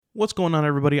What's going on,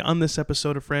 everybody? On this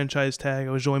episode of Franchise Tag,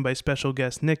 I was joined by special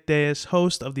guest Nick Deus,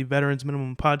 host of the Veterans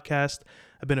Minimum podcast.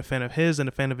 I've been a fan of his and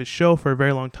a fan of his show for a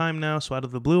very long time now, so out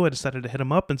of the blue, I decided to hit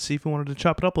him up and see if he wanted to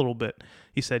chop it up a little bit.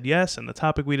 He said yes, and the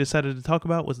topic we decided to talk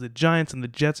about was the Giants and the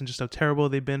Jets and just how terrible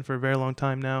they've been for a very long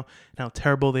time now, and how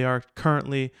terrible they are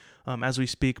currently. As we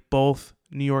speak, both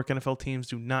New York NFL teams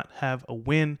do not have a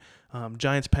win.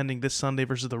 Giants pending this Sunday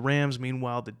versus the Rams.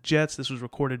 Meanwhile, the Jets, this was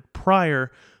recorded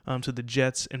prior to the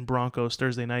Jets and Broncos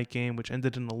Thursday night game, which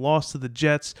ended in a loss to the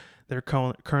Jets. They're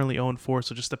currently 0-4,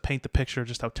 so just to paint the picture of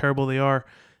just how terrible they are,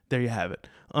 there you have it.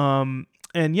 And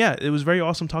yeah, it was very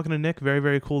awesome talking to Nick. Very,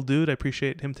 very cool dude. I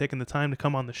appreciate him taking the time to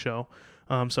come on the show.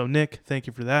 So Nick, thank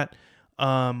you for that.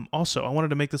 Also, I wanted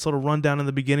to make this little rundown in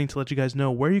the beginning to let you guys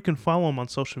know where you can follow him on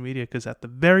social media, because at the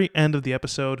very end of the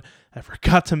episode, I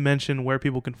forgot to mention where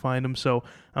people can find him, so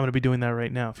I'm going to be doing that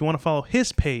right now. If you want to follow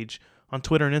his page on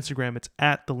Twitter and Instagram, it's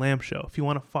at The Lamb Show. If you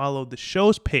want to follow the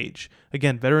show's page,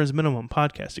 again, Veterans Minimum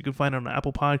Podcast, you can find it on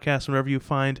Apple Podcasts, wherever you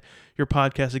find your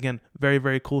podcast. Again, very,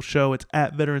 very cool show. It's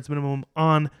at Veterans Minimum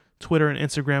on Twitter and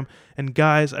Instagram. And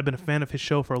guys, I've been a fan of his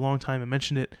show for a long time. I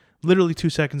mentioned it literally 2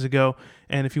 seconds ago.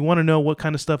 And if you want to know what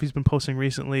kind of stuff he's been posting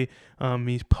recently,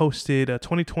 he's posted a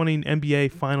 2020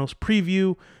 NBA Finals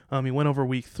preview. He went over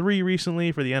Week 3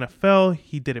 recently for the NFL.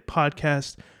 He did a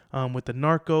podcast with the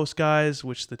Narcos guys,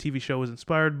 which the TV show was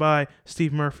inspired by,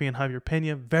 Steve Murphy and Javier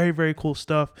Pena. Very, very cool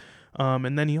stuff.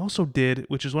 And then he also did,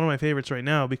 which is one of my favorites right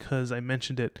now because I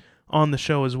mentioned it on the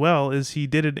show as well, is he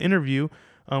did an interview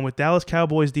with Dallas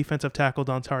Cowboys defensive tackle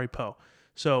Dontari Poe.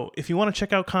 So if you want to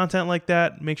check out content like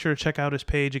that, make sure to check out his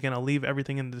page. Again, I'll leave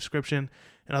everything in the description.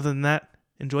 And other than that,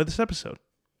 enjoy this episode.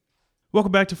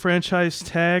 Welcome back to Franchise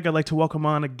Tag. I'd like to welcome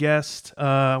on a guest.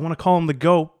 I want to call him the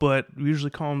GOAT, but we usually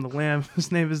call him the Lamb.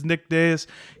 His name is Nick Deus.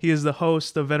 He is the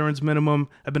host of Veterans Minimum.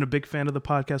 I've been a big fan of the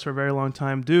podcast for a very long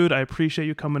time. Dude, I appreciate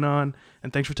you coming on,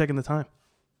 and thanks for taking the time.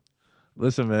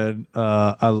 Listen, man,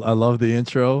 I love the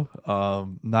intro.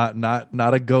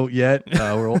 Not a goat yet.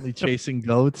 We're only chasing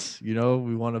goats. You know,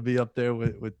 we want to be up there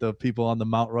with the people on the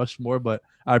Mount Rushmore. But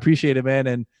I appreciate it,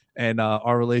 man, and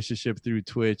our relationship through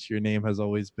Twitch. Your name has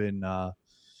always been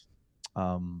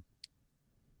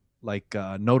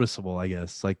noticeable, I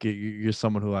guess. Like you're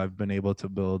someone who I've been able to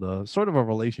build a sort of a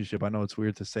relationship. I know it's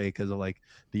weird to say because of like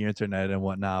the internet and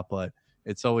whatnot, but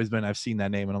it's always been. I've seen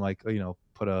that name, and I'm like,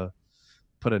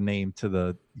 put a name to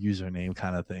the username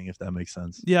kind of thing, if that makes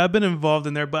sense. Yeah, I've been involved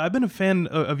in there, but I've been a fan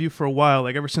of you for a while,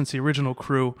 like ever since the original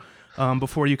crew,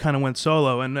 before you kind of went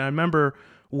solo. And I remember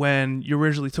when you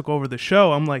originally took over the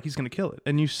show, I'm like, he's going to kill it.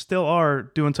 And you still are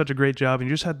doing such a great job. And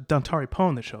you just had Dontari Poe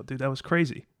on the show, dude. That was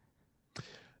crazy.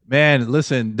 Man,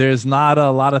 listen, there's not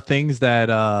a lot of things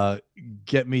that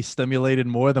get me stimulated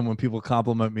more than when people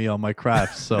compliment me on my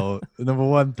craft. So number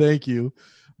one, thank you.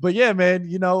 But yeah, man,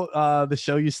 the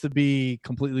show used to be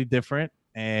completely different,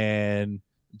 and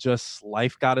just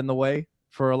life got in the way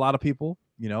for a lot of people.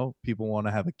 People want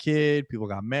to have a kid, people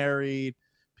got married,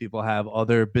 people have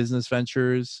other business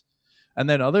ventures, and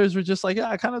then others were just like,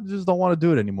 yeah, I kind of just don't want to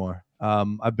do it anymore.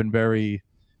 I've been very,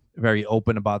 very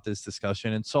open about this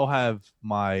discussion, and so have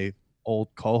my old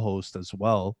co-host as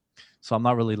well. So I'm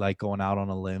not really like going out on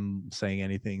a limb saying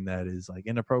anything that is like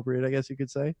inappropriate, I guess you could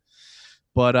say.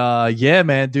 But yeah,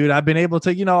 man, dude, I've been able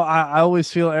to, I always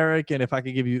feel, Eric, and if I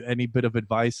could give you any bit of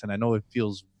advice, and I know it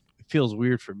feels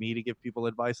weird for me to give people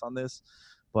advice on this,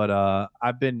 but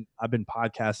I've been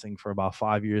podcasting for about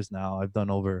 5 years now. I've done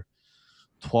over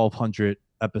 1,200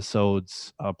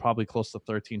 episodes, probably close to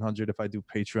 1,300 if I do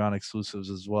Patreon exclusives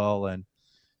as well. And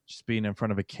just being in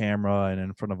front of a camera and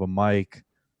in front of a mic,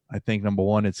 I think number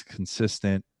one, it's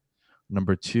consistent.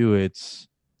 Number two, it's,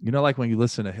 like when you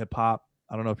listen to hip hop.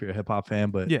 I don't know if you're a hip hop fan,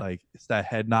 but like it's that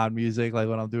head nod music, like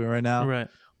what I'm doing right now. Right.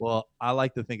 Well, I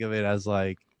like to think of it as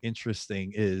like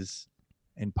interesting is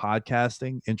in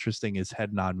podcasting. Interesting is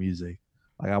head nod music.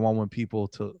 Like I want when people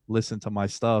to listen to my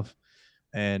stuff,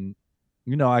 and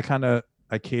I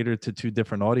cater to two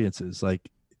different audiences. Like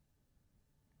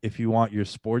if you want your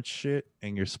sports shit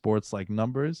and your sports like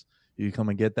numbers, you come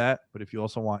and get that. But if you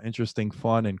also want interesting,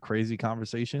 fun, and crazy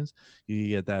conversations, you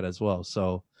get that as well.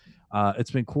 So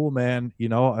it's been cool, man.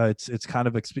 It's kind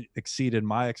of exceeded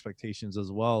my expectations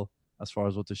as well as far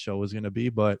as what the show is going to be.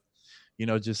 But,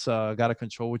 just got to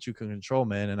control what you can control,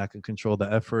 man. And I can control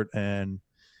the effort and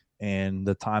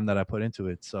the time that I put into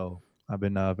it. So I've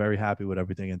been very happy with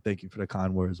everything. And thank you for the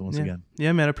kind words once again.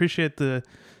 Yeah, man. I appreciate the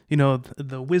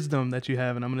wisdom that you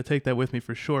have. And I'm going to take that with me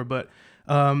for sure. But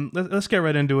Let's get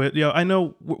right into it. I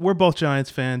know we're both Giants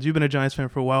fans. You've been a Giants fan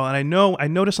for a while, and I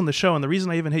noticed on the show, and the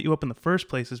reason I even hit you up in the first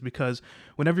place is because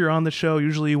whenever you're on the show,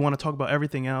 usually you want to talk about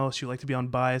everything else. You like to be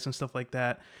unbiased and stuff like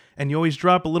that, and you always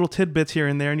drop a little tidbits here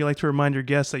and there, and you like to remind your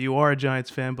guests that you are a Giants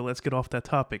fan. But let's get off that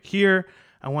topic here.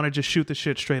 I want to just shoot the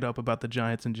shit straight up about the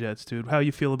Giants and Jets, dude. How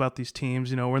you feel about these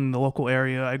teams? We're in the local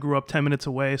area. I grew up 10 minutes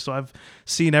away, so I've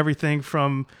seen everything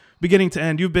from beginning to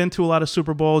end. You've been to a lot of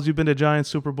Super Bowls. You've been to Giants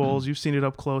Super Bowls. You've seen it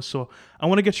up close. So I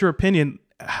want to get your opinion.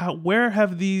 Where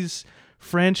have these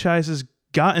franchises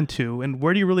gotten to, and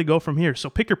where do you really go from here? So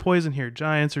pick your poison here,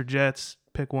 Giants or Jets.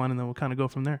 Pick one, and then we'll kind of go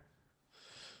from there.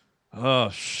 Oh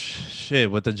shit!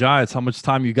 With the Giants, how much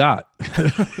time you got?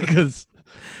 Because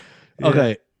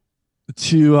okay,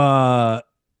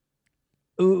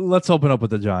 let's open up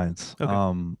with the Giants.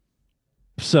 Okay.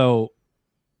 So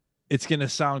it's gonna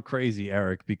sound crazy,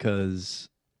 Eric, because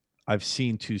I've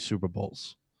seen 2 Super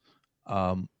Bowls.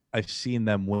 I've seen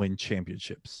them win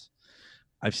championships.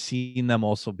 I've seen them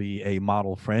also be a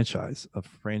model franchise, a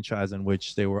franchise in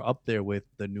which they were up there with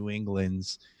the New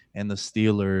Englands and the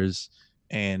Steelers,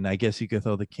 and I guess you could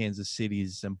throw the Kansas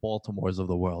Cities and Baltimores of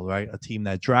the world, right? A team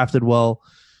that drafted well.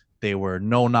 They were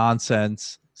no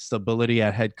nonsense, stability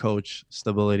at head coach,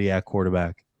 stability at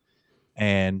quarterback,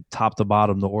 and top to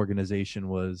bottom, the organization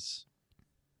was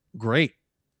great.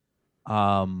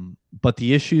 But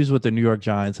the issues with the New York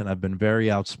Giants, and I've been very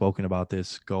outspoken about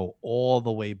this, go all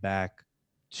the way back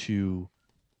to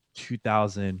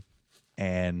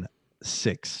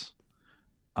 2006.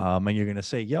 And you're gonna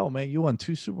say, "Yo, man, you won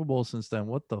 2 Super Bowls since then.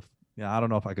 What the?" I don't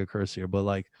know if I could curse here, but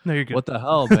like, No, you're good. what the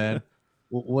hell, man?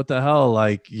 What the hell?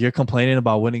 Like, you're complaining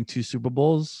about winning 2 Super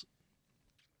Bowls?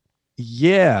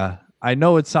 Yeah, I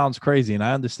know it sounds crazy, and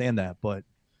I understand that, but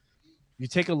you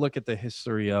take a look at the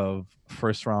history of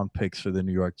first round picks for the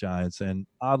New York Giants, and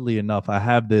oddly enough, I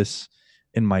have this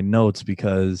in my notes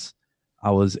because I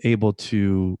was able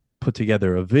to put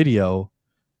together a video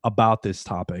about this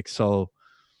topic. So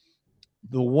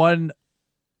the one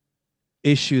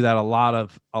issue that a lot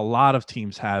of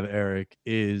teams have, Eric,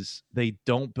 is they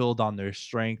don't build on their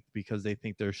strength because they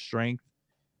think their strength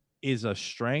is a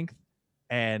strength,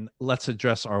 and let's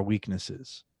address our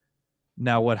weaknesses.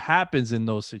 Now, what happens in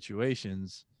those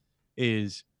situations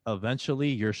is eventually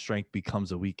your strength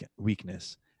becomes a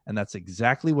weakness. And that's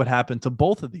exactly what happened to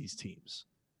both of these teams,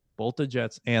 both the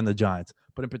Jets and the Giants.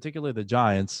 But in particular, the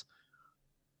Giants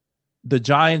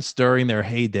during their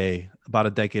heyday about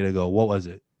a decade ago, what was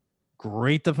it?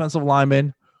 Great defensive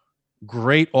linemen,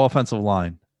 great offensive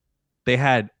line. They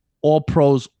had all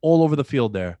pros all over the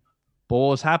field there. But what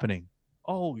was happening?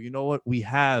 Oh, you know what? We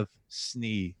have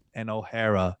Snee and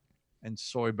O'Hara and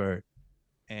Soybert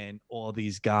and all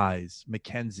these guys,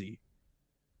 McKenzie,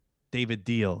 David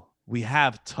Deal. We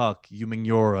have Tuck,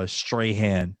 Umenyiora,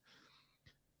 Strahan.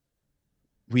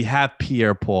 We have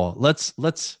Pierre Paul.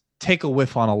 Let's take a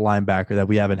whiff on a linebacker that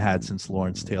we haven't had since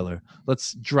Lawrence Taylor.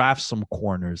 Let's draft some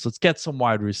corners. Let's get some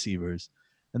wide receivers.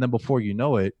 And then before you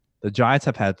know it, the Giants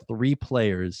have had 3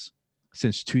 players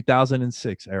since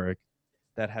 2006, Eric,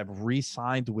 that have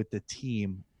re-signed with the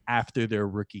team after their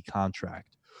rookie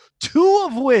contract. 2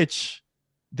 of which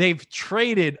they've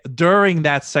traded during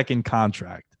that second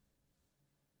contract.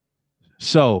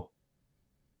 So,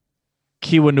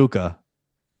 Kiwanuka,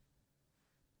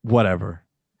 whatever,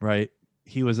 right?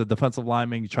 He was a defensive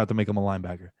lineman. You tried to make him a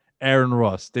linebacker. Aaron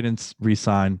Ross didn't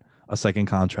re-sign a second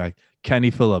contract.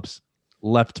 Kenny Phillips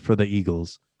left for the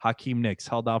Eagles. Hakeem Nicks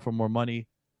held out for more money,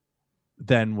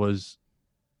 then was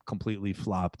completely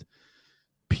flopped.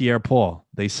 Pierre Paul,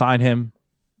 they signed him,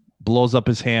 blows up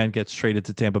his hand, gets traded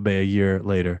to Tampa Bay a year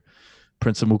later.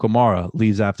 Prince Amukamara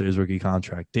leaves after his rookie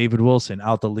contract. David Wilson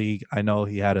out the league. I know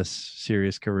he had a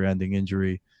serious career-ending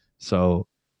injury, so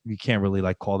you can't really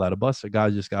call that a bust. A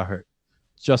guy just got hurt.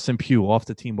 Justin Pugh off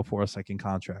the team before a second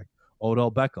contract.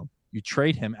 Odell Beckham, you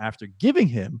trade him after giving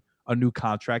him a new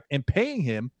contract and paying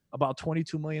him about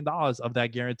 $22 million of that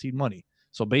guaranteed money.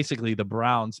 So basically the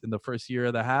Browns in the first year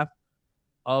and a half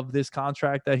of this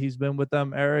contract that he's been with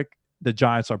them, Eric, the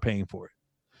Giants are paying for it.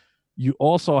 You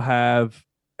also have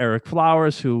Eric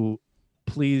Flowers, who,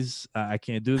 please, I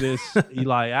can't do this.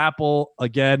 Eli Apple,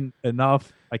 again,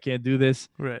 enough. I can't do this.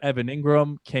 Right. Evan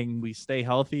Ingram, can we stay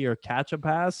healthy or catch a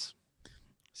pass?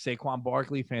 Saquon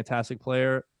Barkley, fantastic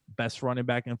player, best running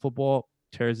back in football,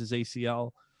 tears his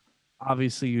ACL.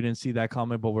 Obviously, you didn't see that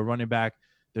coming, but we're running back.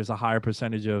 There's a higher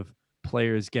percentage of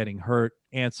players getting hurt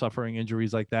and suffering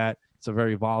injuries like that. It's a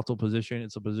very volatile position.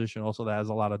 It's a position also that has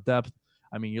a lot of depth.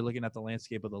 I mean, you're looking at the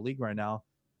landscape of the league right now.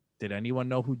 Did anyone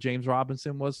know who James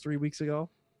Robinson was 3 weeks ago?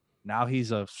 Now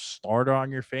he's a starter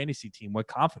on your fantasy team with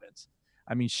confidence.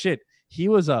 I mean, shit, He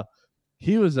was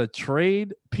a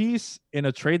trade piece in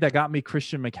a trade that got me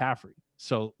Christian McCaffrey.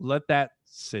 So let that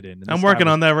sit in. And I'm working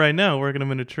on that right now, working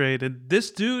him in a trade. And this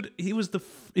dude, he was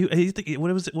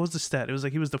what was the stat? It was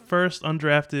like he was the first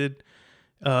undrafted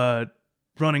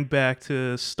running back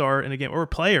to start in a game, or a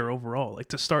player overall, like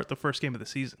to start the first game of the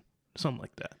season, something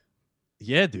like that.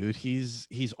 Yeah, dude, he's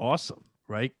awesome,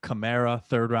 right? Kamara,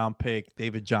 3rd round pick.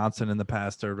 David Johnson in the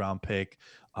past, 3rd round pick.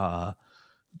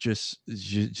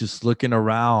 Just looking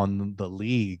around the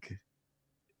league,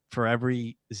 for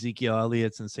every Ezekiel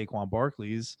Elliott's and Saquon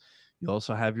Barkley's, you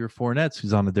also have your Fournettes,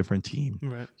 who's on a different team.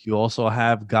 Right. You also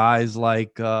have guys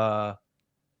like,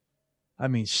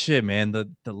 shit, man. The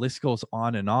list goes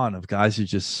on and on of guys who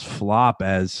just flop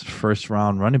as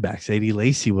 1st-round running backs. Eddie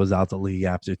Lacy was out the league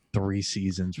after 3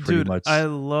 seasons, pretty much. I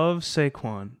love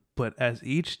Saquon, but as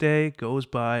each day goes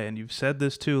by, and you've said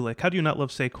this too, like, how do you not love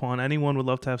Saquon? Anyone would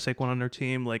love to have Saquon on their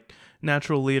team. Like,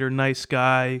 natural leader, nice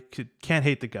guy, can't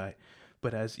hate the guy.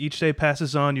 But as each day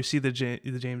passes on, you see the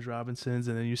James Robinsons,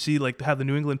 and then you see like how the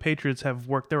New England Patriots have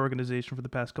worked their organization for the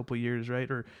past couple of years,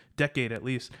 right, or decade at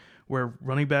least, where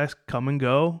running backs come and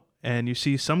go, and you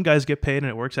see some guys get paid and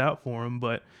it works out for them.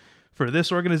 But for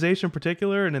this organization in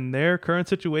particular, and in their current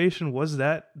situation, was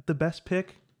that the best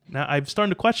pick? Now I'm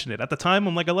starting to question it. At the time,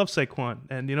 I'm like, I love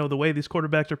Saquon, and the way these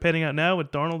quarterbacks are panning out now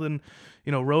with Darnold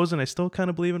and Rosen, I still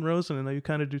kind of believe in Rosen, and I know you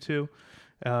kind of do too.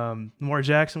 Lamar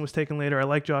Jackson was taken later. I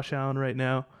like Josh Allen right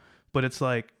now, but it's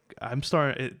like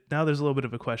now there's a little bit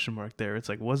of a question mark there. It's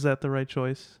like, was that the right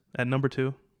choice at number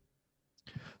 2?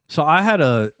 So I had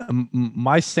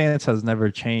my stance has never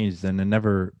changed, and it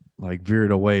never like veered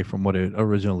away from what it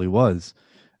originally was.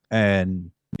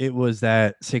 And it was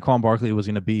that Saquon Barkley was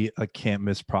going to be a can't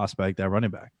miss prospect at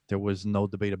running back. There was no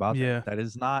debate about that. That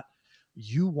is not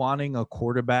you wanting a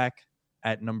quarterback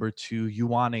at number 2, you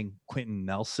wanting Quentin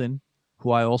Nelson, who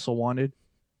I also wanted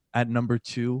at number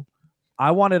 2.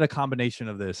 I wanted a combination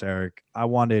of this, Eric. I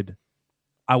wanted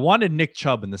Nick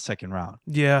Chubb in the 2nd round.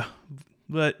 Yeah,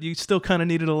 but you still kind of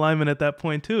needed alignment at that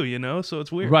point too, so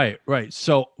it's weird. Right.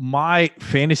 So my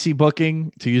fantasy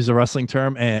booking, to use a wrestling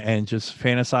term, and just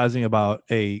fantasizing about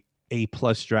a A+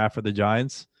 draft for the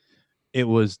Giants, it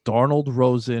was Darnold,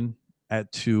 Rosen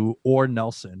at 2, or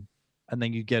Nelson, and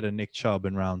then you get a Nick Chubb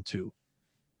in round 2.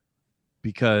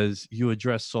 Because you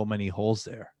address so many holes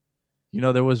there.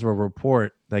 There was a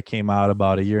report that came out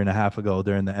about a year and a half ago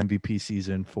during the MVP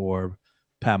season for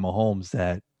Pat Mahomes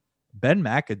that Ben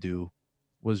McAdoo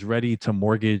was ready to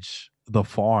mortgage the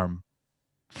farm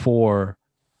for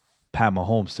Pat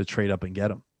Mahomes to trade up and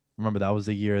get him. Remember, that was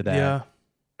the year that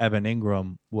Evan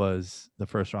Ingram was the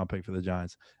 1st-round pick for the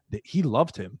Giants. He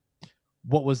loved him.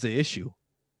 What was the issue?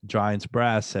 Giants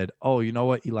brass said, oh, you know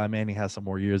what? Eli Manning has some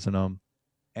more years in him.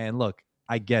 And look,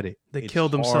 I get it. They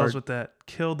killed themselves with that.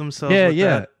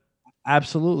 That.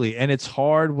 Absolutely. And it's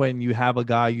hard when you have a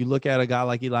guy, you look at a guy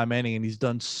like Eli Manning, and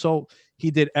he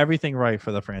did everything right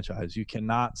for the franchise. You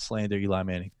cannot slander Eli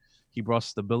Manning. He brought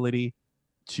stability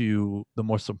to the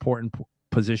most important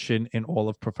position in all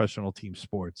of professional team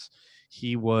sports.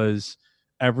 He was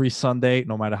every Sunday,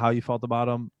 no matter how you felt about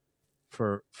him,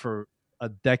 for a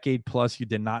decade plus, you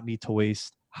did not need to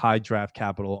waste high draft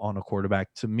capital on a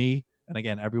quarterback. To me, and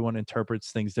again, everyone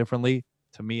interprets things differently.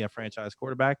 To me, a franchise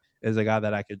quarterback is a guy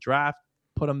that I could draft,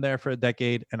 put him there for a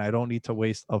decade, and I don't need to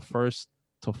waste a 1st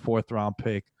to 4th round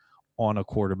pick on a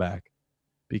quarterback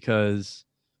because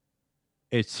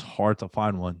it's hard to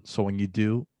find one. So when you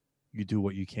do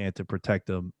what you can to protect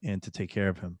him and to take care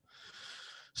of him.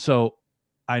 So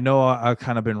I know I've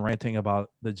kind of been ranting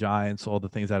about the Giants, all the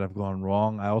things that have gone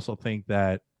wrong. I also think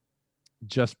that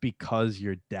just because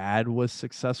your dad was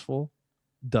successful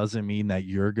doesn't mean that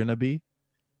you're going to be.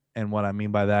 And what I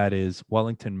mean by that is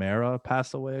Wellington Mara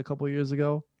passed away a couple years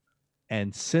ago.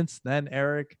 And since then,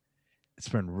 Eric, it's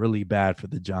been really bad for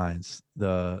the Giants.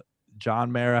 The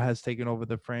John Mara has taken over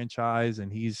the franchise,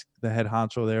 and he's the head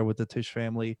honcho there with the Tisch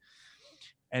family.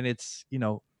 And it's,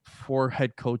 4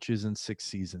 head coaches in 6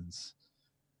 seasons.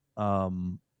 A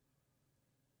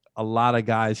lot of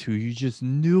guys who you just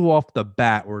knew off the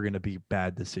bat were going to be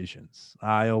bad decisions.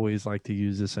 I always like to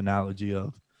use this analogy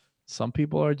of some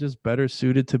people are just better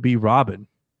suited to be Robin,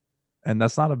 and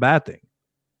that's not a bad thing.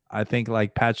 I think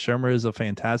like Pat Shurmur is a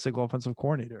fantastic offensive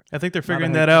coordinator. I think they're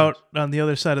figuring that out on the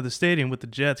other side of the stadium with the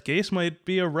Jets. Gase might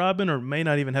be a Robin or may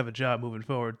not even have a job moving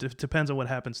forward. Depends on what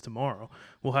happens tomorrow.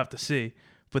 We'll have to see.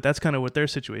 But that's kind of what their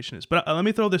situation is. But let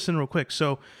me throw this in real quick.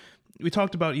 So we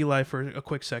talked about Eli for a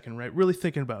quick second, right? Really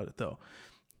thinking about it, though.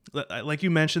 like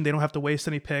you mentioned, they don't have to waste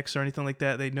any picks or anything like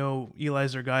that. They know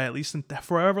Eli's their guy. At least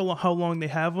forever how long they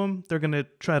have him, they're gonna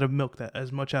try to milk that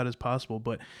as much out as possible.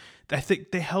 But I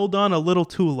think they held on a little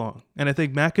too long, and I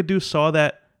think McAdoo saw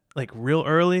that like real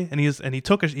early, and he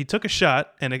took a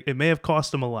shot, and it may have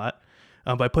cost him a lot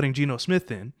by putting Geno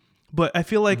Smith in. But I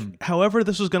feel like, however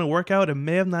this was going to work out, it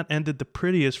may have not ended the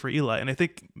prettiest for Eli. And I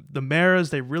think the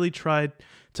Maras, they really tried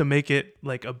to make it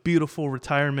like a beautiful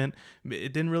retirement.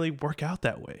 It didn't really work out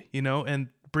that way, you know? And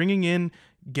bringing in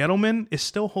Gettleman is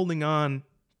still holding on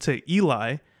to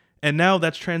Eli. And now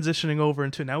that's transitioning over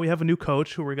into, now we have a new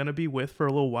coach who we're going to be with for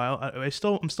a little while. I'm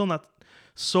still not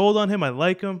sold on him. I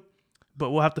like him,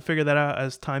 but we'll have to figure that out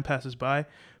as time passes by.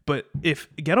 But if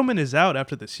Gettleman is out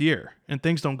after this year and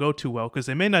things don't go too well, because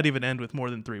they may not even end with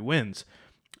more than 3 wins,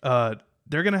 they're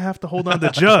going to have to hold on to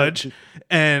Judge,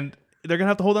 and they're going to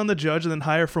have to hold on to Judge and then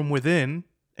hire from within.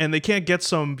 And they can't get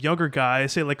some younger guy,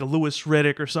 say like a Lewis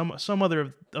Riddick or some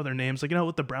other names. Like, you know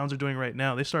what the Browns are doing right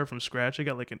now? They started from scratch. They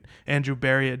got like an Andrew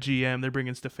Berry at GM. They're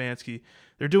bringing Stefanski.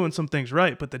 They're doing some things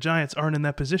right, but the Giants aren't in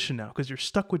that position now because you're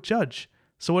stuck with Judge.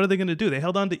 So what are they going to do? They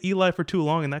held on to Eli for too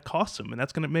long, and that cost them. And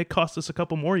that's going to cost us a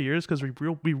couple more years because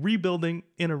we're rebuilding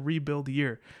in a rebuild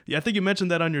year. Yeah, I think you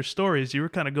mentioned that on your stories. You were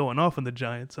kind of going off on the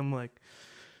Giants. I'm like,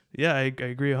 yeah, I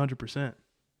agree 100%.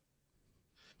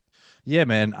 Yeah,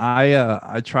 man.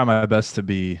 I try my best to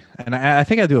be, and I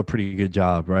think I do a pretty good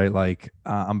job, right? Like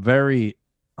I'm very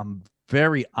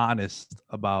honest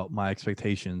about my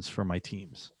expectations for my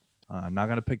teams. I'm not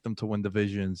gonna pick them to win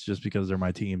divisions just because they're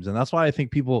my teams, and that's why I think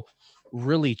people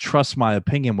really trust my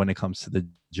opinion when it comes to the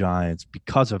Giants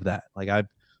because of that. Like I've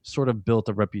sort of built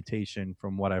a reputation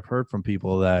from what I've heard from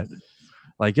people that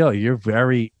like, yo,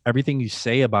 everything you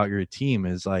say about your team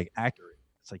is like accurate.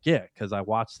 It's like, yeah, because I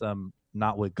watch them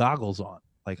not with goggles on.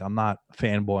 Like I'm not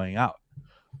fanboying out.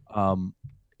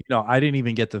 I didn't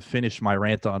even get to finish my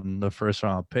rant on the first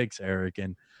round picks, Eric,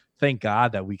 and thank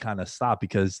God that we kind of stopped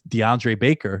because DeAndre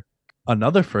Baker,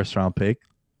 another first round pick,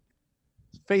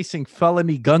 facing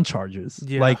felony gun charges.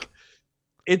 Yeah. Like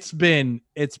it's been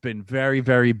very,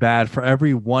 very bad. For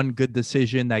every one good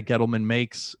decision that Gettleman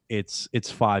makes, it's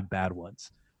 5 bad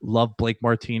ones. Love Blake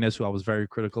Martinez, who I was very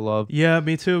critical of. Yeah,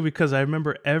 me too, because I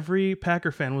remember every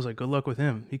Packer fan was like, good luck with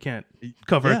him. He can't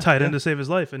cover a tight end to save his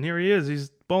life. And here he is.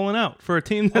 He's balling out for a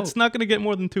team that's not going to get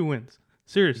more than 2 wins.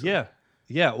 Seriously. Yeah.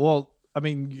 Yeah. Well, I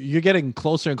mean, you're getting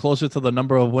closer and closer to the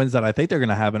number of wins that I think they're going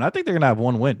to have. And I think they're going to have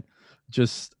 1 win.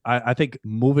 I think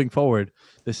moving forward,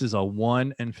 this is a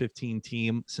 1-15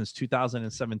 team since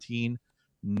 2017.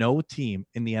 No team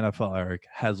in the NFL, Eric,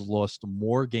 has lost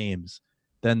more games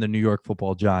than the New York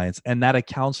Football Giants, and that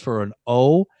accounts for an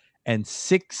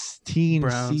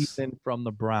 0-16 season from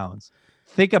the Browns.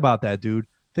 Think about that, dude.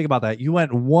 Think about that. You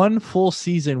went 1 full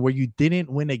season where you didn't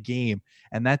win a game,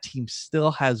 and that team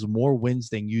still has more wins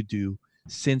than you do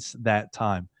since that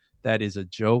time. That is a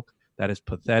joke. That is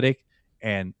pathetic.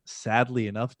 And sadly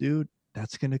enough, dude,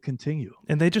 that's going to continue.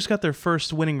 And they just got their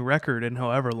first winning record in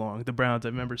however long, the Browns. I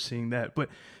remember seeing that. But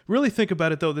really think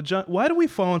about it, though. Why do we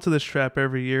fall into this trap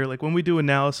every year? Like when we do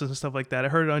analysis and stuff like that, I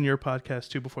heard it on your podcast,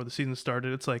 too, before the season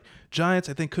started. It's like, Giants,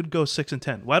 I think, could go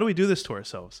 6-10. Why do we do this to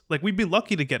ourselves? Like, we'd be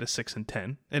lucky to get a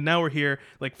 6-10. And now we're here.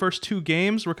 Like, first 2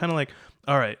 games, we're kind of like,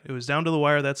 all right, it was down to the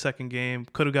wire that second game.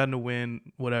 Could have gotten a win,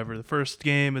 whatever. The first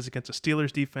game is against the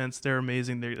Steelers defense. They're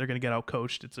amazing. They're going to get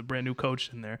out-coached. It's a brand new coach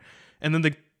in there. And then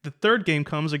the third game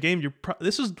comes, a game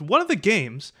this is one of the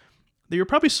games that you're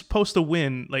probably supposed to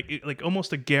win, like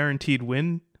almost a guaranteed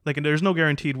win. Like, and there's no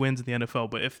guaranteed wins in the NFL,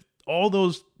 but if all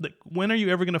those, like, when are you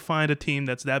ever going to find a team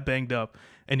that's that banged up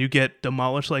and you get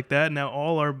demolished like that? Now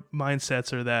all our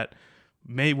mindsets are that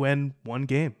may win 1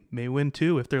 game, may win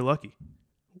 2 if they're lucky.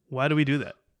 Why do we do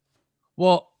that?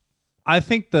 Well, I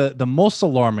think the most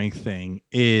alarming thing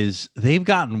is they've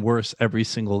gotten worse every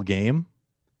single game.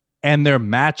 And their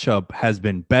matchup has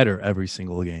been better every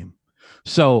single game.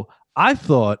 So I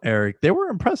thought, Eric, they were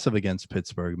impressive against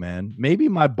Pittsburgh, man. Maybe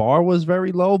my bar was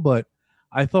very low, but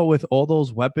I thought with all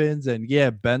those weapons, and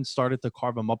yeah, Ben started to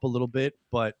carve them up a little bit,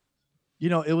 but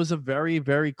it was a very,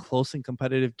 very close and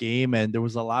competitive game, and there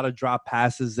was a lot of drop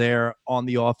passes there on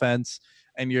the offense.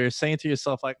 And you're saying to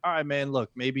yourself, like, all right, man, look,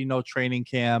 maybe no training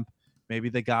camp. Maybe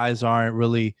the guys aren't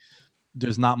really –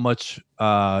 there's not much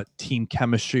team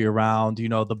chemistry around.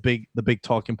 The big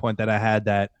talking point that I had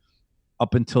that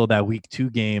up until that week 2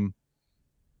 game,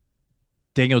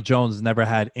 Daniel Jones never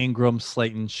had Ingram,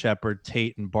 Slayton, Shepard,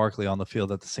 Tate, and Barkley on the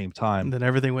field at the same time. And then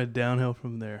everything went downhill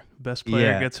from there. Best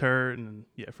player gets hurt, and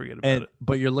forget about it.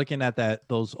 But you're looking at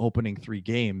those opening 3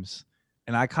 games,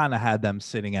 and I kind of had them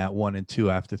sitting at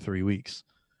 1-2 after 3 weeks.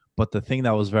 But the thing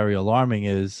that was very alarming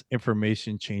is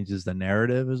information changes the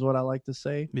narrative, is what I like to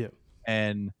say. Yeah.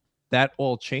 And that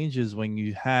all changes when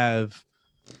you have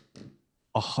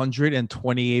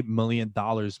 $128 million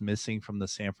missing from the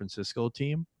San Francisco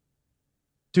team.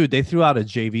 Dude, they threw out a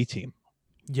JV team.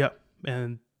 Yep.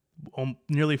 And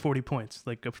nearly 40 points,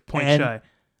 like a point And shy.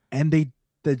 And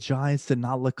the Giants did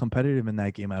not look competitive in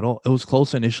that game at all. It was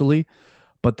close initially,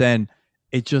 but then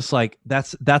it just like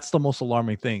that's the most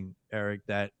alarming thing, Eric,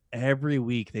 that every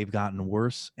week they've gotten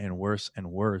worse and worse and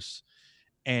worse.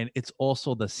 And it's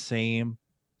also the same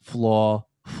flaw.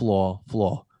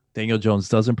 Daniel Jones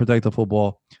doesn't protect the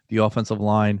football. The offensive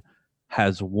line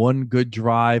has one good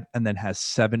drive and then has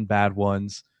 7 bad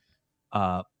ones.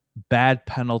 Bad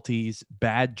penalties,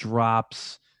 bad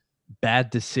drops, bad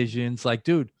decisions. Like,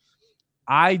 dude,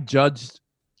 I judged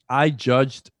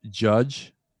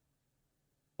Judge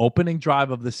opening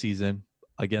drive of the season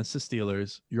against the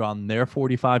Steelers. You're on their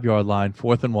 45-yard line,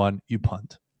 4th and 1, you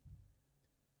punt.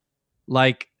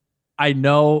 Like, I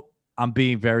know I'm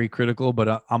being very critical,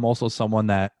 but I'm also someone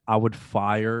that I would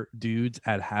fire dudes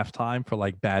at halftime for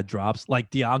like bad drops.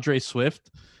 Like DeAndre Swift,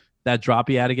 that drop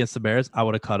he had against the Bears, I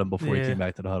would have cut him before he came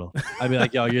back to the huddle. I'd be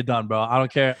like, yo, you're done, bro. I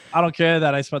don't care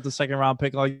that I spent the 2nd round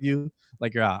pick on you.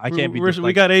 Like, you're out. I can't be.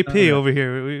 We got AP over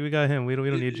here. We got him. We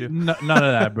don't need you. None of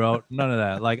that, bro. None of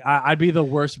that. Like, I'd be the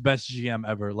worst, best GM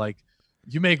ever. Like,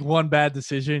 you make one bad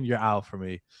decision, you're out for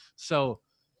me. So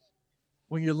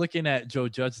when you're looking at Joe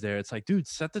Judge there, it's like, dude,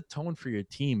 set the tone for your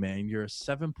team, man. You're a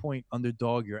 7-point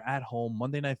underdog. You're at home,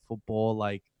 Monday Night Football,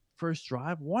 like first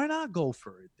drive. Why not go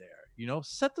for it there? You know,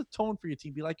 set the tone for your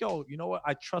team. Be like, yo, you know what?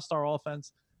 I trust our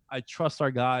offense. I trust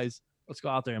our guys. Let's go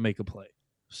out there and make a play.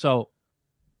 So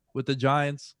with the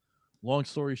Giants, long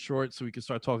story short, so we can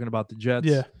start talking about the Jets.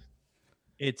 Yeah.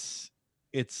 It's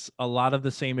a lot of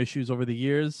the same issues over the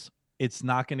years. It's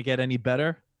not going to get any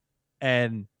better.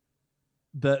 And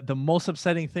the most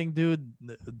upsetting thing, dude,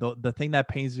 the thing that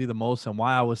pains me the most and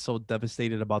why I was so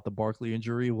devastated about the Barkley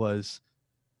injury was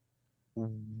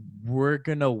we're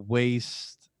going to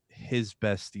waste his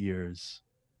best years.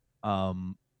 I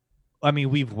mean,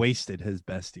 we've wasted his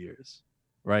best years,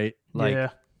 right? Like, yeah.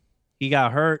 He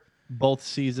got hurt both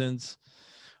seasons,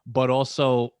 but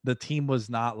also the team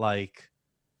was not like,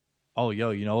 oh,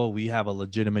 yo, you know, we have a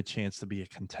legitimate chance to be a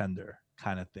contender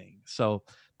kind of thing. So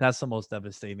that's the most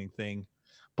devastating thing.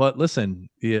 But listen,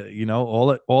 you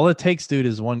know, all it takes, dude,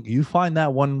 is you find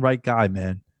that one right guy,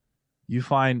 man. You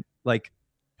find, like,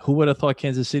 who would have thought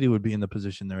Kansas City would be in the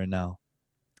position they're in now?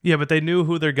 Yeah, but they knew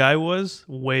who their guy was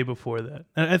way before that.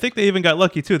 And I think they even got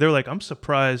lucky too. They're like, I'm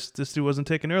surprised this dude wasn't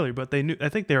taken earlier, but they knew. I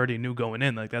think they already knew going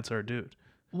in, like, that's our dude.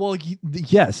 Well,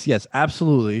 yes,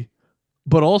 absolutely.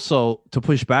 But also, to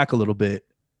push back a little bit,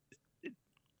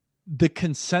 the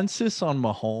consensus on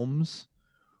Mahomes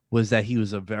was that he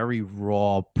was a very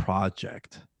raw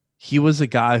project. He was a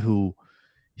guy who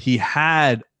he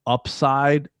had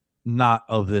upside, not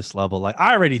of this level. Like,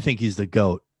 I already think he's the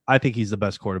GOAT. I think he's the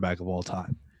best quarterback of all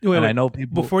time. Wait, I know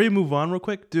people. Before you move on real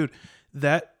quick, dude,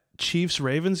 that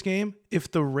Chiefs-Ravens game,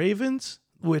 if the Ravens,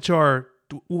 what's their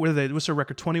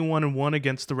record, 21-1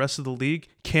 against the rest of the league,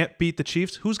 can't beat the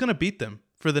Chiefs, who's going to beat them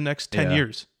for the next 10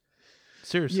 years?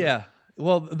 Seriously. Yeah.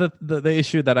 Well, the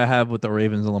issue that I have with the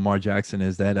Ravens and Lamar Jackson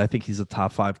is that I think he's a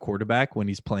top 5 quarterback when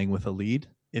he's playing with a lead.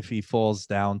 If he falls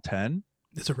down 10,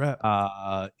 it's a wrap.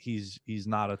 He's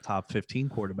not a top 15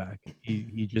 quarterback.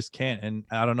 He just can't. And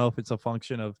I don't know if it's a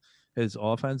function of his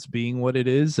offense being what it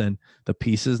is and the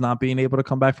pieces not being able to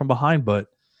come back from behind. But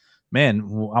man,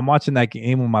 I'm watching that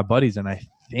game with my buddies, and I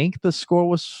think the score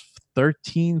was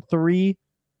 13-3,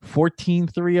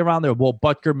 14-3 around there. Well,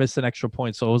 Butker missed an extra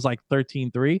point, so it was like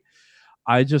 13-3.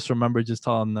 I just remember just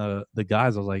telling the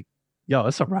guys, I was like, yo,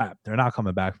 it's a wrap. They're not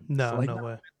coming back. No, like, no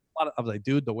way. I was like,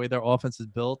 dude, the way their offense is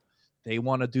built, they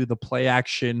want to do the play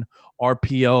action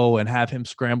RPO and have him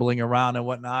scrambling around and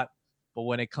whatnot. But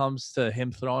when it comes to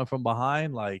him throwing from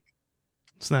behind, like,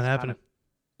 it's not happening.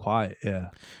 Quiet, yeah.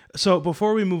 So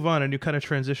before we move on, and you kind of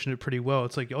transitioned it pretty well,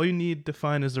 it's like all you need to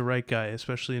find is the right guy,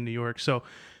 especially in New York. So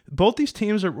both these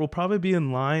teams will probably be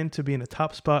in line to be in a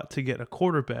top spot to get a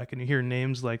quarterback. And you hear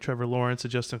names like Trevor Lawrence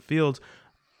and Justin Fields.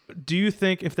 Do you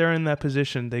think if they're in that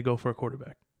position, they go for a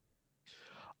quarterback?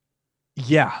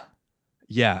 Yeah.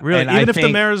 Really? And even if the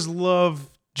Mariners love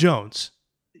Jones?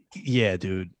 Yeah,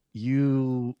 dude.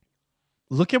 You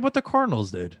look at what the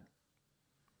Cardinals did.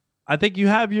 I think you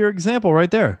have your example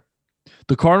right there.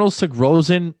 The Cardinals took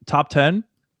Rosen top 10,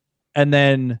 and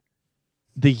then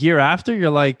the year after, you're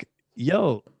like,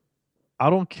 yo, I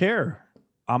don't care.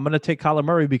 I'm going to take Kyler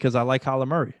Murray because I like Kyler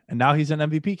Murray. And now he's an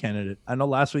MVP candidate. I know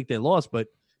last week they lost, but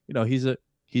you know, he's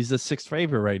He's the 6th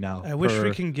favorite right now. I wish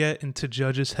we can get into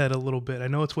Judge's head a little bit. I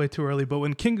know it's way too early, but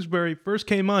when Kingsbury first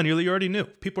came on, you already knew.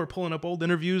 People are pulling up old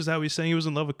interviews, how he's saying he was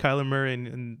in love with Kyler Murray,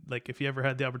 and like if he ever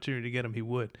had the opportunity to get him, he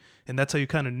would. And that's how you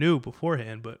kind of knew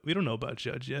beforehand, but we don't know about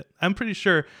Judge yet. I'm pretty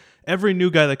sure every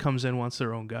new guy that comes in wants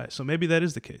their own guy, so maybe that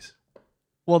is the case.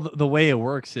 Well, the way it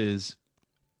works is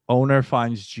owner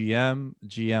finds GM,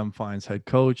 GM finds head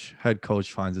coach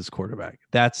finds his quarterback.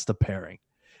 That's the pairing.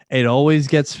 It always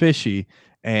gets fishy.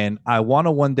 And I want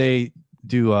to one day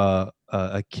do a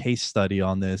case study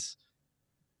on this.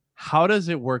 How does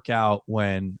it work out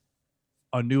when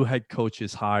a new head coach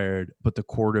is hired, but the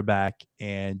quarterback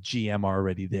and GM are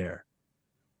already there?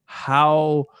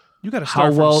 How you got to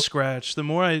start from scratch. The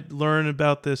more I learn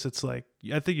about this, it's like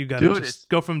I think you got to just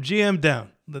go from GM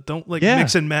down. Don't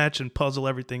mix and match and puzzle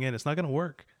everything in. It's not going to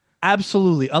work.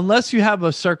 Absolutely, unless you have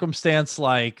a circumstance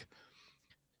like,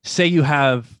 say, you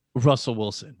have Russell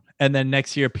Wilson. And then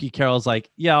next year, Pete Carroll's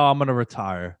like, yeah, I'm going to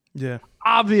retire. Yeah.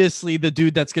 Obviously, the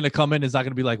dude that's going to come in is not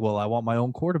going to be like, well, I want my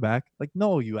own quarterback. Like,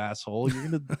 no, you asshole. You're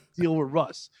going to deal with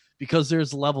Russ because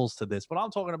there's levels to this. But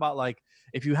I'm talking about, like,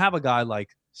 if you have a guy like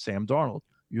Sam Darnold,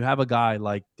 you have a guy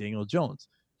like Daniel Jones,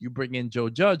 you bring in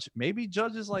Joe Judge, maybe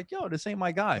Judge is like, yo, this ain't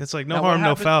my guy. It's like no harm,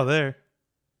 no foul there.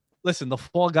 Listen, the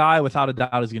fall guy, without a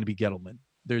doubt, is going to be Gettleman.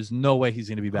 There's no way he's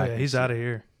going to be back. Oh, yeah, he's out of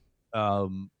here.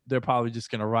 They're probably just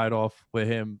going to ride off with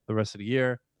him the rest of the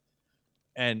year.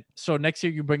 And so next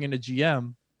year you bring in a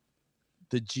GM.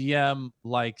 The GM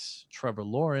likes Trevor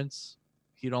Lawrence.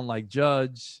 He don't like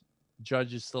Judge.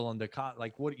 Judge is still under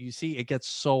like what you see. It gets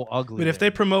so ugly. But if they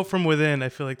promote from within, I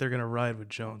feel like they're going to ride with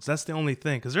Jones. That's the only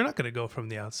thing because they're not going to go from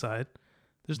the outside.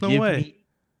 There's no way.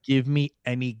 Give me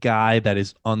any guy that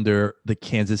is under the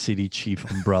Kansas City Chief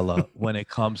umbrella when it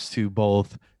comes to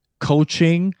both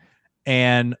coaching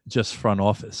and just front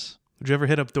office. Did you ever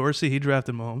hit up Dorsey? He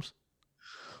drafted Mahomes.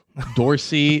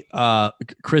 Dorsey,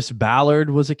 Chris Ballard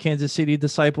was a Kansas City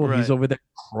disciple. Right. He's over there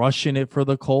crushing it for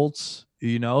the Colts.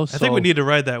 You know, I think we need to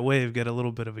ride that wave. Get a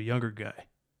little bit of a younger guy.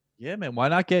 Yeah, man. Why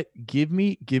not give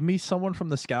me someone from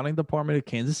the scouting department of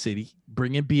Kansas City?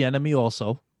 Bring in Bieniemy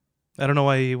also. I don't know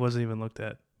why he wasn't even looked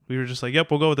at. We were just like, yep,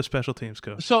 we'll go with the special teams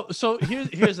coach. So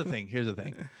here's the thing. Here's the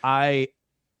thing.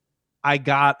 I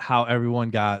got how everyone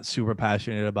got super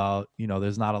passionate about,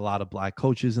 there's not a lot of black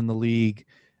coaches in the league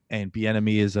and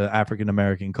Bieniemy is an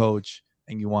African-American coach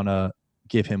and you want to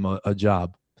give him a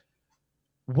job.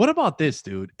 What about this,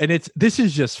 dude? And this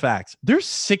is just facts. There's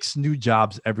 6 new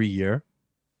jobs every year.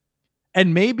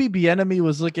 And maybe Bieniemy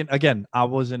was looking, again, I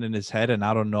wasn't in his head and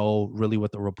I don't know really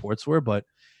what the reports were, but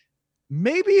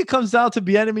maybe it comes down to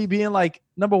Bieniemy being like,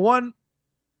 number one,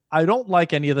 I don't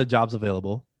like any of the jobs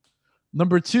available.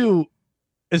 Number 2,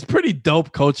 it's pretty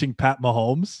dope coaching Pat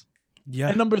Mahomes. Yeah.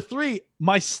 And number 3,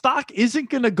 my stock isn't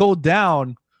going to go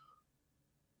down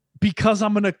because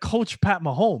I'm going to coach Pat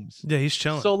Mahomes. Yeah, he's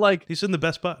chilling. So like he's in the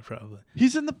best spot probably.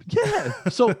 He's in the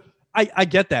So I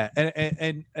get that.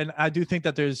 And I do think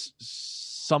that there's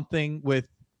something with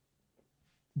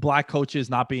black coaches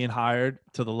not being hired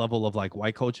to the level of like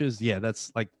white coaches. Yeah,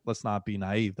 that's like, let's not be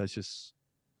naive. That's just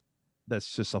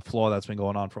a flaw that's been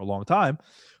going on for a long time.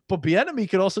 But Bieniemy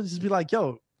could also just be like,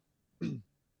 yo,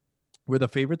 we're the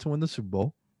favorite to win the Super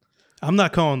Bowl. I'm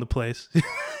not calling the place.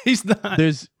 He's not.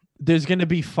 There's going to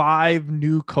be 5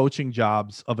 new coaching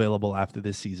jobs available after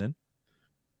this season.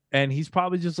 And he's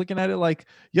probably just looking at it like,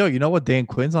 yo, you know what? Dan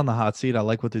Quinn's on the hot seat. I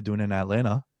like what they're doing in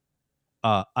Atlanta.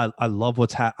 I love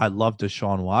I love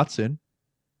Deshaun Watson.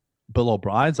 Bill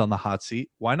O'Brien's on the hot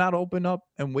seat. Why not open up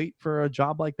and wait for a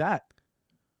job like that?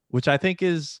 Which I think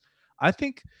if I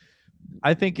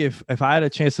had a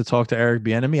chance to talk to Eric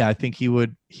Bieniemy, I think he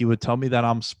would tell me that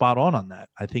I'm spot on that.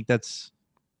 I think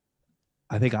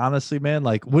honestly, man,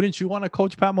 like, wouldn't you want to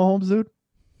coach Pat Mahomes, dude?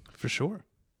 For sure.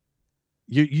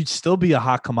 You'd still be a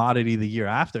hot commodity the year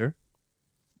after.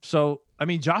 So, I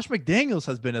mean, Josh McDaniels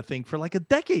has been a thing for like a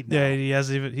decade now. Yeah,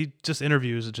 he just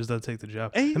interviews and just doesn't take the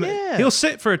job. Hey, he'll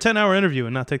sit for a 10-hour interview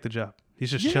and not take the job.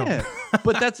 He's just chilling.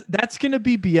 But that's going to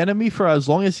be Bieniemy for as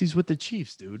long as he's with the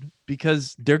Chiefs, dude,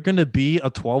 because they're going to be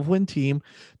a 12-win team.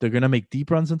 They're going to make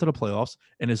deep runs into the playoffs,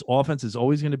 and his offense is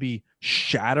always going to be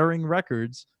shattering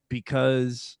records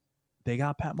because they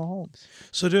got Pat Mahomes.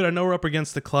 So, dude, I know we're up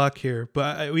against the clock here,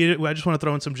 but I just want to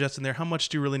throw in some Jets in there. How much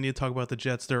do you really need to talk about the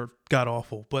Jets? They're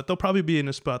god-awful, but they'll probably be in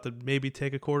a spot to maybe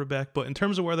take a quarterback. But in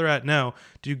terms of where they're at now,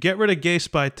 do you get rid of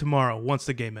Gase by tomorrow once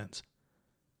the game ends?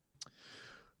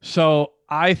 So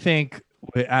I think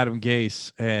with Adam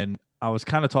Gase, and I was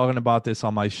kind of talking about this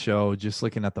on my show, just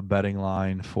looking at the betting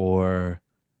line for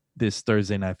this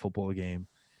Thursday night football game,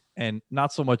 and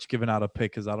not so much giving out a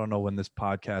pick because I don't know when this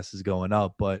podcast is going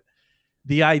up, but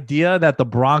the idea that the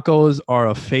Broncos are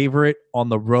a favorite on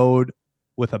the road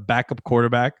with a backup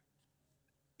quarterback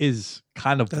is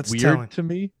kind of That's weird telling. to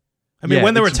me. I mean, Yeah,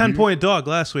 when they were it's 10-point dog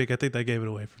last week, I think that gave it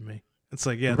away for me. It's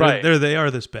like, yeah, Right. they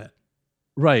are this bad.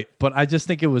 Right. But I just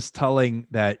think it was telling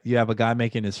that you have a guy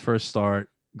making his first start,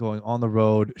 going on the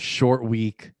road, short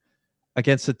week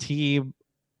against a team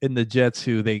in the Jets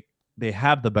who they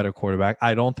have the better quarterback.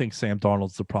 I don't think Sam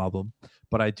Darnold's the problem,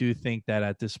 but I do think that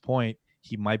at this point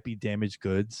he might be damaged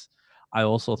goods. I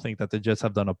also think that the Jets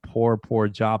have done a poor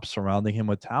job surrounding him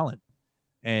with talent.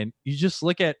 And you just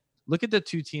look at the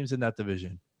two teams in that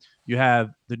division. You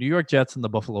have the New York Jets and the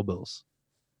Buffalo Bills.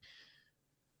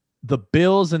 The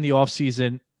Bills in the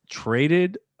offseason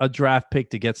traded a draft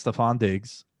pick to get Stephon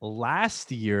Diggs.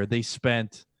 Last year, they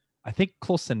spent, I think,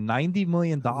 close to $90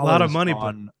 million. A lot of money,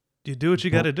 but you do what you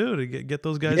got to do to get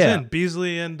those guys in.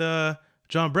 Beasley and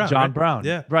John Brown. John right? Brown.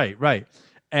 Yeah. Right.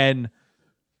 And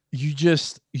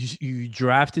you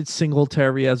drafted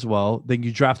Singletary as well. Then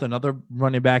you draft another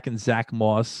running back in Zach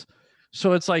Moss.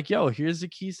 So it's like, yo, here's the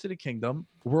keys to the kingdom.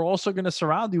 We're also going to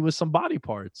surround you with some body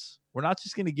parts. We're not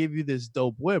just going to give you this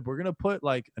dope whip. We're going to put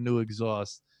like a new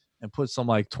exhaust and put some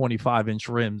like 25-inch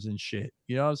rims and shit.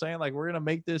 You know what I'm saying? Like, we're going to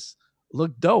make this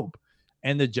look dope.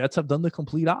 And the Jets have done the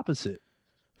complete opposite.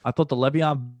 I thought the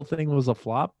Le'Veon thing was a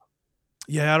flop.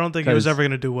 Yeah, I don't think he was ever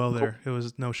going to do well there. It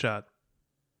was no shot.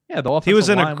 Yeah, the he was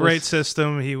in a great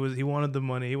system. He wanted the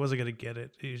money. He wasn't going to get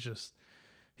it. He just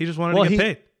wanted to get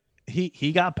paid.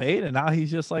 He got paid, and now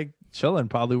he's just like chilling,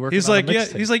 probably working. He's like,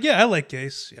 I like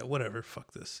Gase. Yeah, whatever.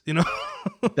 Fuck this. You know.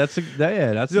 That's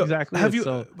exactly. Have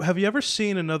you ever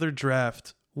seen another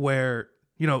draft where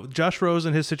Josh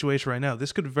Rosen, his situation right now?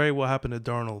 This could very well happen to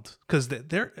Darnold because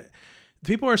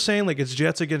people are saying like it's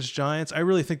Jets against Giants. I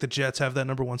really think the Jets have that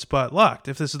number one spot locked.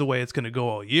 If this is the way it's going to go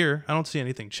all year, I don't see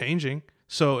anything changing.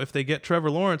 So if they get Trevor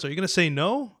Lawrence, are you going to say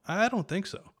no? I don't think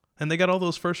so. And they got all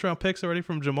those first round picks already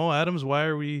from Jamal Adams. Why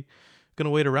are we going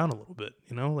to wait around a little bit?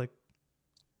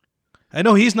 I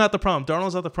know he's not the problem.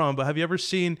 Darnold's not the problem, but have you ever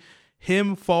seen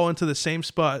him fall into the same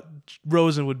spot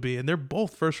Rosen would be? And they're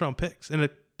both first round picks in a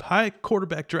high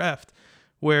quarterback draft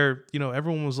where,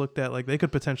 everyone was looked at like they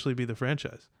could potentially be the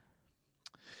franchise.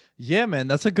 Yeah, man,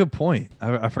 that's a good point.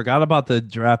 I forgot about the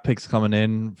draft picks coming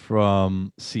in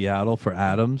from Seattle for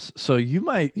Adams. So you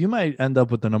might end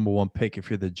up with the number one pick if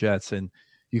you're the Jets, and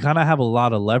you kind of have a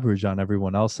lot of leverage on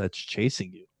everyone else that's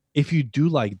chasing you. If you do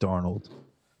like Darnold,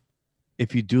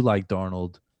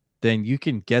 then you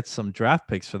can get some draft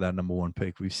picks for that number one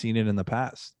pick. We've seen it in the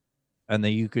past. And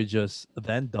then you could just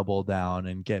then double down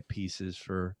and get pieces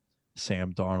for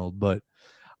Sam Darnold. But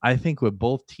I think with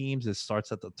both teams, it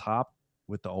starts at the top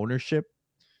with the ownership,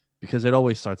 because it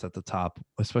always starts at the top,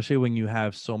 especially when you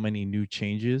have so many new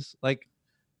changes. Like,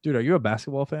 dude, are you a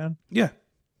basketball fan? Yeah.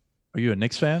 Are you a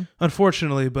Knicks fan?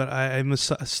 Unfortunately, but I'm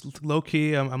low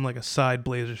key. I'm like a side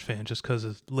Blazers fan just because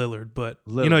of Lillard. But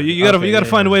Lillard. You gotta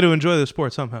find a way to enjoy the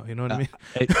sport somehow. You know what I mean?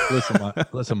 Hey,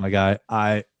 listen, my guy.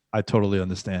 I totally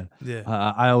understand. Yeah.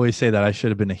 I always say that I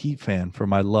should have been a Heat fan for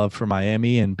my love for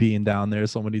Miami and being down there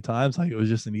so many times. Like, it was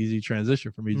just an easy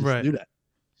transition for me just to do that.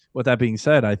 With that being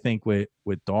said, I think with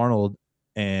Darnold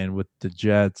and with the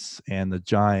Jets and the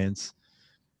Giants,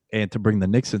 and to bring the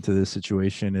Knicks into this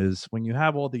situation, is when you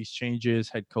have all these changes,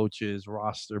 head coaches,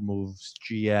 roster moves,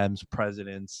 GMs,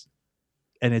 presidents,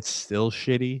 and it's still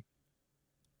shitty.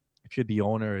 If you're the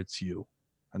owner, it's you.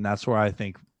 And that's where I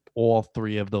think all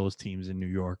three of those teams in New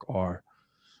York are.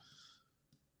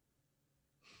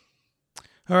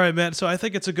 All right, Matt. So I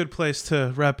think it's a good place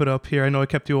to wrap it up here. I know I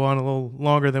kept you on a little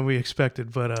longer than we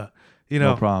expected, but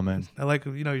no problem, man. I like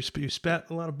you spat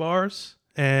a lot of bars,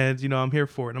 and I'm here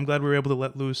for it. I'm glad we were able to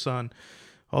let loose on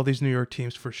all these New York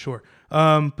teams for sure.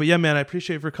 But yeah, man, I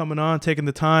appreciate you for coming on, taking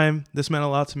the time. This meant a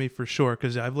lot to me for sure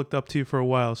because I've looked up to you for a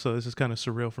while, so this is kind of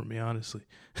surreal for me, honestly.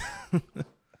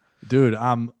 Dude,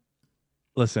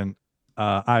 listen,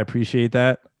 I appreciate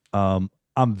that. I'm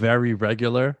very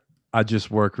regular. I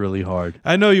just work really hard.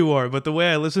 I know you are, but the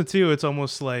way I listen to you, it's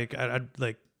almost like I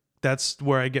like that's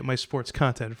where I get my sports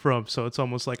content from. So it's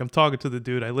almost like I'm talking to the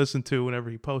dude I listen to whenever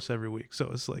he posts every week.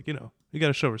 So it's like, you got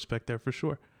to show respect there for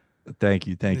sure. Thank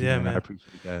you. Yeah, man. I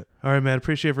appreciate that. All right, man.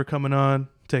 Appreciate you for coming on.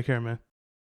 Take care, man.